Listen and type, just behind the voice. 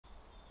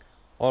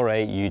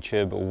Alright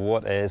YouTube,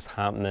 what is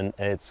happening?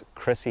 It's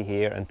Chrissy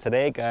here, and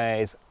today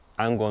guys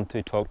I'm going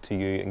to talk to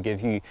you and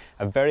give you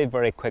a very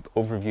quick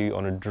overview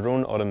on a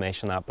drone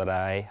automation app that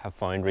I have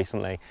found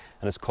recently,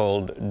 and it's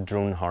called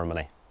Drone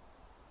Harmony.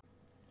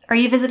 Are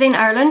you visiting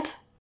Ireland?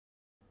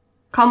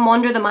 Come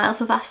wander the miles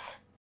with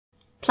us.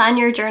 Plan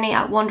your journey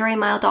at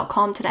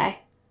wanderingmile.com today.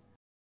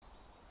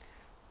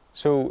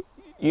 So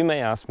you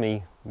may ask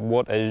me,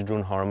 what is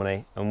Drone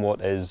Harmony and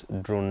what is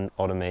drone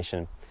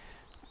automation?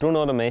 Drone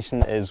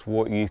automation is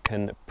what you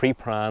can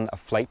pre-plan a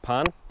flight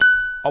plan,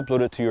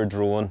 upload it to your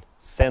drone,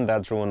 send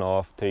that drone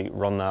off to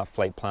run that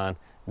flight plan,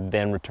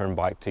 then return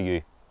back to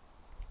you.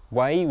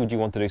 Why would you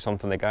want to do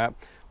something like that?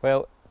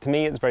 Well, to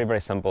me it's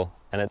very simple,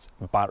 and it's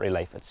battery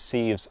life. It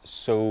saves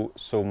so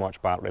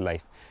much battery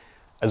life.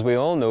 As we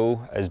all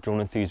know, as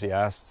drone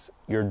enthusiasts,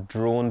 your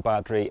drone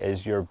battery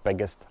is your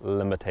biggest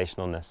limitation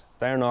on this.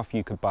 Fair enough,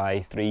 you could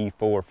buy 3,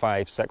 4,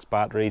 5, 6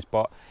 batteries,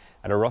 but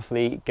at a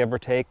roughly, give or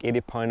take,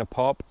 £80 a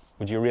pop,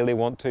 would you really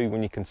want to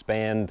when you can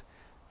spend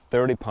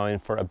 £30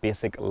 for a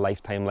basic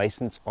lifetime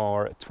license,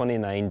 or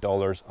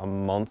 $29 a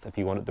month if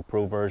you wanted the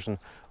pro version,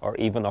 or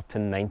even up to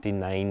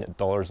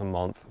 $99 a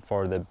month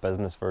for the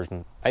business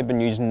version? I've been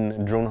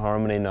using Drone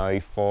Harmony now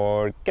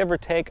for, give or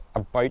take,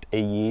 about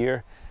a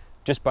year.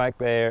 Just back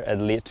there at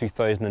late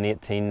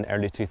 2018,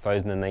 early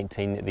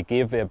 2019, they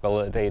gave the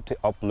ability to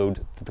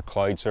upload to the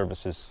cloud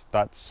services.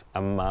 That's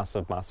a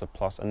massive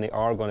plus, and they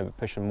are going to be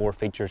pushing more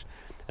features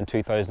in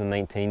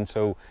 2019.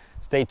 So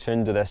stay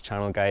tuned to this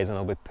channel guys, and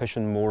I'll be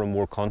pushing more and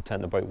more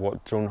content about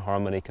what Drone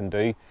Harmony can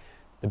do.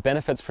 The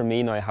benefits for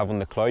me now having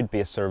the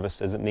cloud-based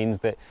service is it means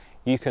that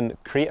you can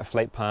create a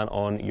flight plan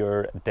on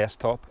your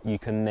desktop. You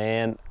can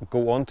then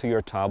go onto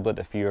your tablet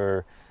if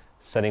you're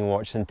sitting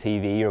watching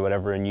TV or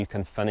whatever, and you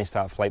can finish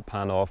that flight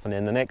plan off, and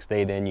then the next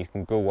day then you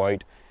can go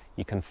out,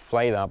 you can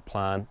fly that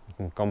plan, you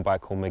can come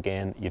back home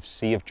again, you've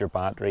saved your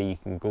battery, you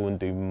can go and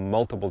do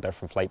multiple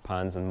different flight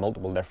plans in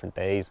multiple different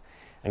days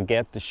and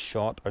get the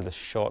shot or the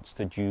shots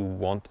that you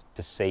want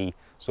to see.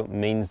 So it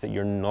means that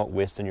you're not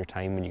wasting your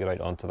time when you get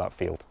out onto that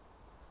field.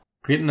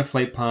 Creating a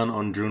flight plan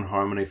on Drone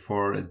Harmony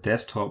for a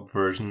desktop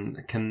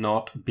version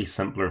cannot be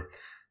simpler.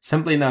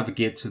 Simply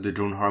navigate to the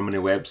Drone Harmony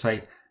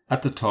website.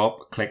 At the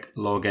top, click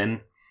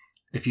Login.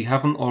 If you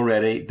haven't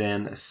already,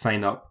 then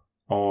sign up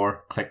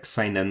or click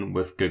Sign In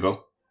with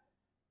Google.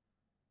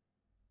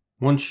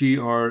 Once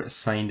you are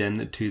signed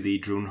in to the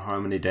Drone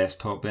Harmony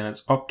desktop, then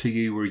it's up to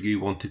you where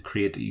you want to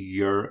create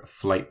your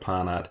flight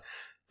plan at.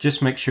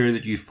 Just make sure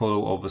that you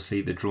follow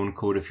obviously the drone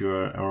code if you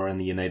are in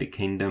the United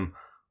Kingdom,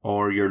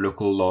 or your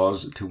local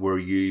laws to where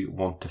you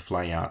want to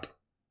fly at.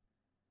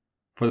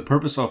 For the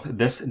purpose of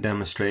this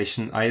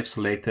demonstration, I have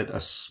selected a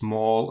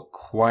small,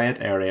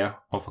 quiet area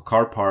of a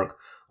car park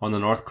on the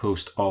north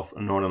coast of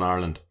Northern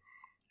Ireland.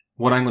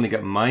 What I'm going to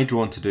get my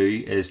drone to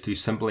do is to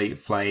simply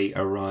fly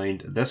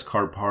around this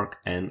car park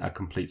in a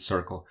complete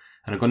circle.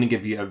 And I'm going to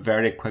give you a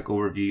very quick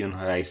overview on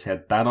how I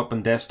set that up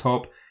in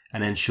desktop,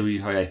 and then show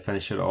you how I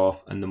finish it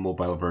off in the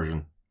mobile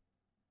version.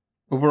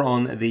 Over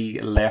on the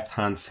left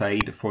hand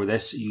side for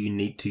this, you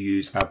need to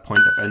use a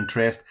point of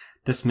interest.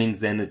 This means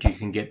then that you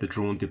can get the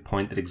drone to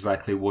point at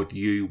exactly what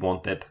you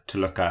want it to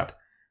look at.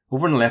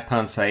 Over on the left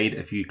hand side,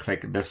 if you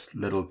click this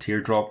little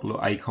teardrop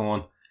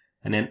icon,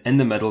 and then in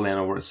the middle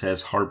then where it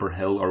says Harbour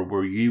Hill, or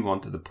where you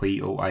want the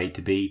POI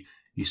to be,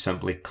 you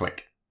simply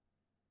click.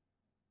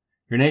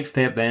 Your next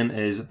step then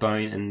is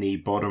down in the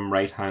bottom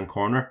right hand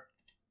corner.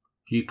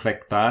 If you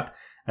click that,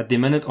 at the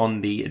minute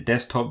on the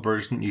desktop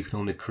version you can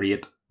only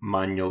create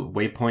manual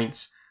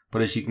waypoints.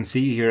 But as you can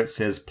see here, it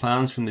says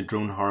plans from the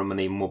Drone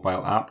Harmony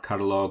mobile app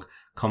catalogue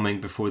coming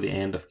before the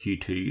end of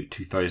Q2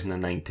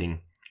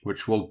 2019,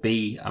 which will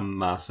be a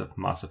massive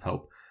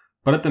help.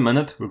 But at the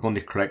minute, we're going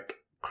to click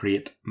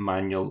Create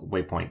Manual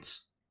Waypoints.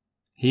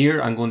 Here,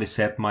 I'm going to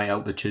set my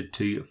altitude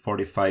to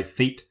 45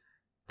 feet,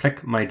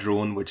 click my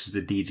drone, which is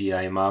the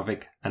DJI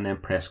Mavic, and then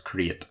press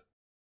Create.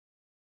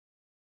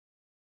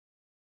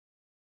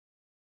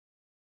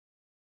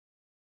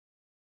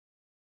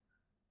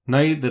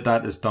 Now that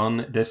that is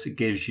done, this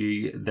gives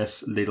you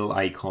this little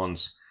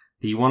icons.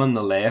 The one on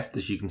the left,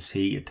 as you can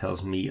see, it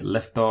tells me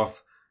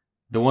liftoff.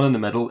 The one in the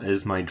middle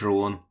is my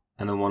drone,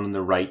 and the one on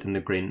the right in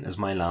the green is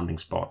my landing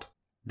spot.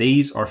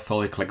 These are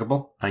fully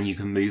clickable, and you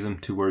can move them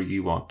to where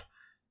you want.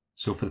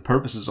 So for the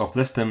purposes of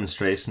this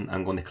demonstration,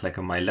 I'm going to click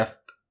on my lift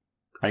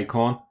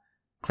icon,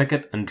 click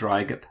it and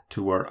drag it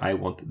to where I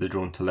want the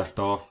drone to lift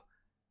off,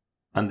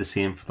 and the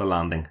same for the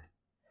landing.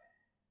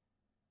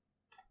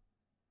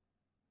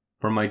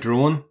 For my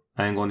drone,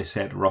 I'm going to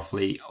set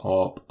roughly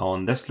up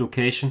on this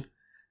location,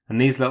 and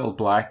these little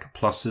black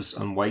pluses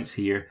and whites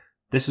here,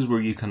 this is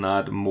where you can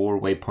add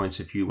more waypoints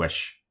if you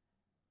wish.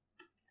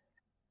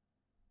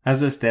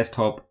 As this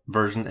desktop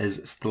version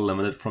is still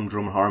limited from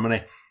Drone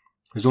Harmony,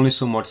 there's only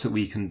so much that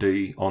we can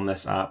do on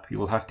this app. You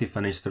will have to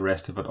finish the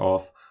rest of it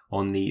off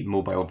on the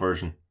mobile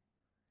version.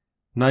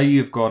 Now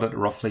you've got it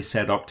roughly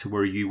set up to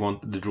where you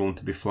want the drone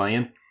to be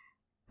flying.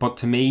 But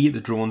to me,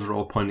 the drones are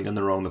all pointing in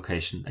the wrong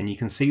location. And you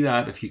can see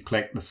that if you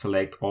click the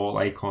select all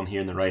icon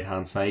here on the right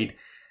hand side.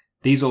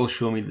 These all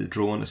show me that the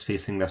drone is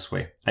facing this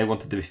way. I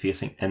want it to be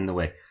facing in the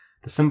way.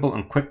 The simple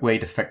and quick way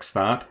to fix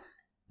that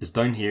is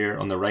down here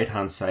on the right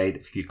hand side.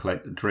 If you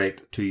click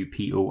direct to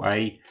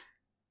POI,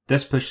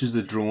 this pushes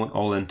the drone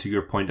all into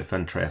your point of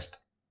interest.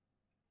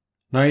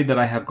 Now that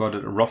I have got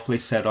it roughly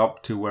set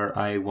up to where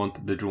I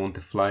want the drone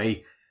to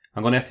fly,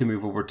 I'm going to have to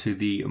move over to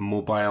the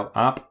mobile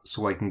app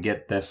so I can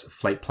get this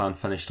flight plan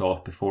finished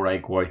off before I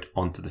go out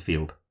onto the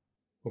field.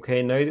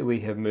 Okay, now that we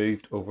have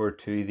moved over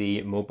to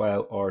the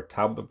mobile or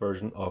tablet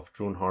version of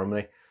Drone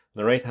Harmony, on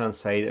the right hand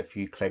side if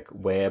you click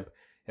web,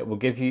 it will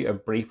give you a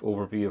brief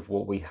overview of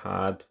what we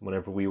had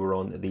whenever we were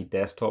on the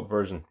desktop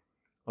version.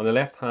 On the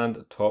left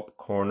hand top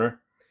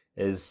corner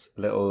is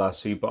a little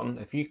lasso button.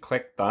 If you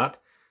click that,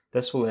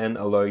 this will then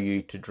allow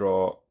you to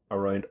draw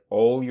around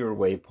all your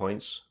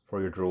waypoints for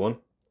your drone,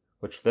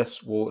 which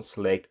this will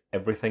select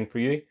everything for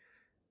you.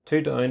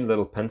 Two down,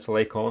 little pencil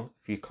icon,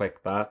 if you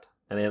click that,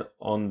 and then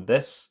on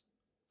this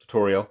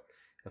tutorial,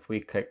 if we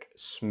click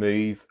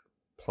smooth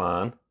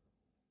plan,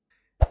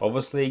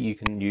 obviously you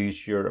can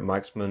use your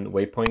maximum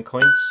waypoint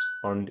counts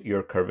on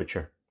your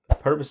curvature. For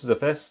the purposes of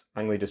this,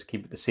 I'm going to just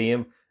keep it the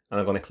same and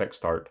I'm going to click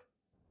start.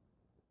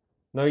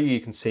 Now you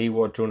can see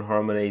what Drone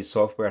Harmony's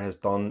software has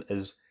done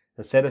is,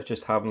 instead of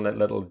just having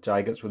little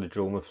jaggeds where the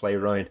drone will fly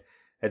around,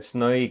 it's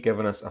now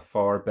given us a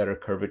far better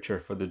curvature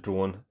for the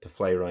drone to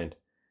fly around.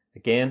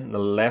 Again, in the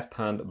left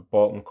hand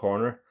bottom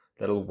corner,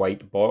 little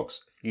white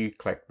box, if you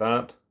click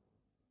that,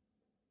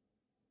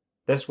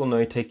 this will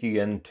now take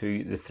you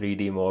into the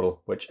 3D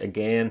model, which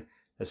again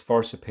is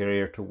far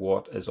superior to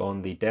what is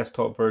on the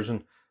desktop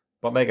version,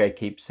 but like I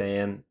keep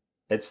saying,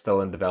 it's still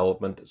in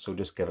development, so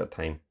just give it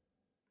time.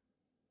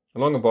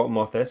 Along the bottom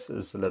of this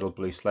is a little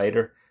blue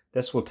slider.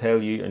 This will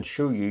tell you and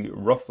show you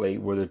roughly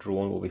where the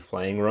drone will be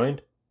flying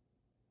around.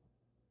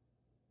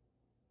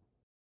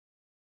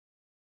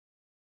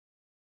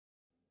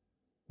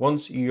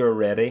 Once you are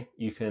ready,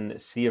 you can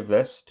save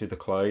this to the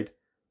cloud.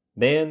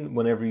 Then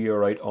whenever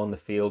you're out on the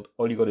field,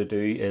 all you got to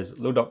do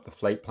is load up the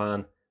flight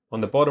plan. On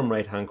the bottom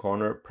right hand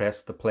corner,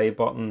 press the play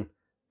button,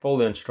 follow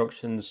the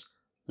instructions,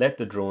 let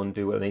the drone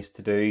do what it needs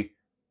to do,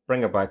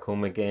 bring it back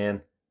home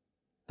again,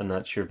 and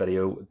that's your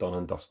video done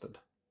and dusted.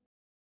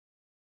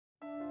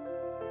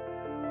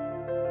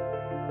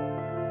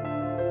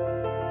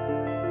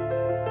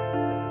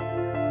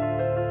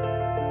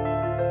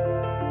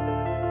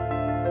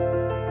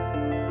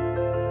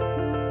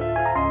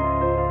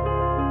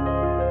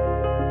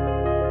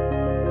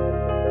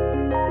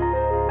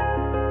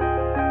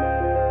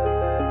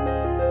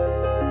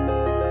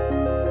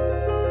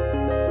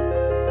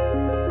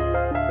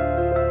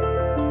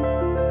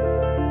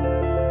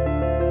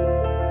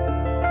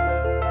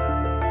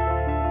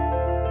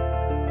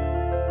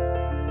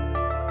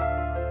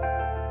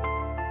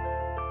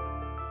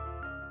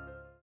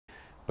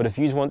 But if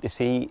you want to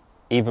see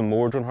even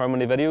more Drone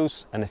Harmony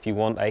videos, and if you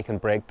want I can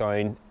break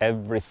down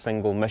every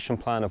single mission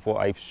plan of what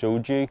I've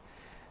showed you,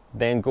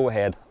 then go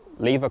ahead,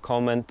 leave a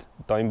comment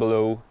down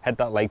below, hit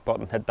that like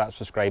button, hit that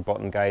subscribe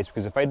button guys,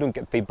 because if I don't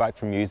get feedback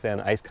from you then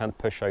I can't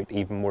push out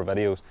even more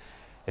videos.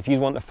 If you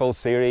want a full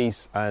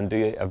series and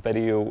do a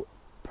video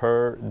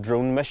per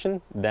drone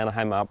mission, then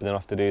I'm happy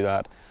enough to do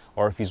that.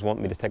 Or if you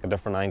want me to take a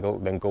different angle,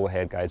 then go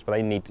ahead guys, but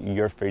I need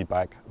your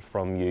feedback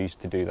from you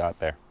to do that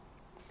there.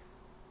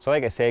 So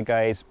like I said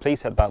guys,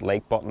 please hit that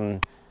like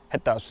button,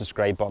 hit that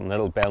subscribe button,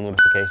 little bell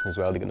notification as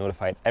well to get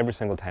notified every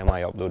single time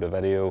I upload a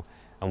video,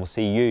 and we'll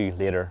see you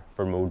later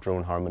for more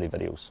Drone Harmony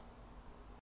videos.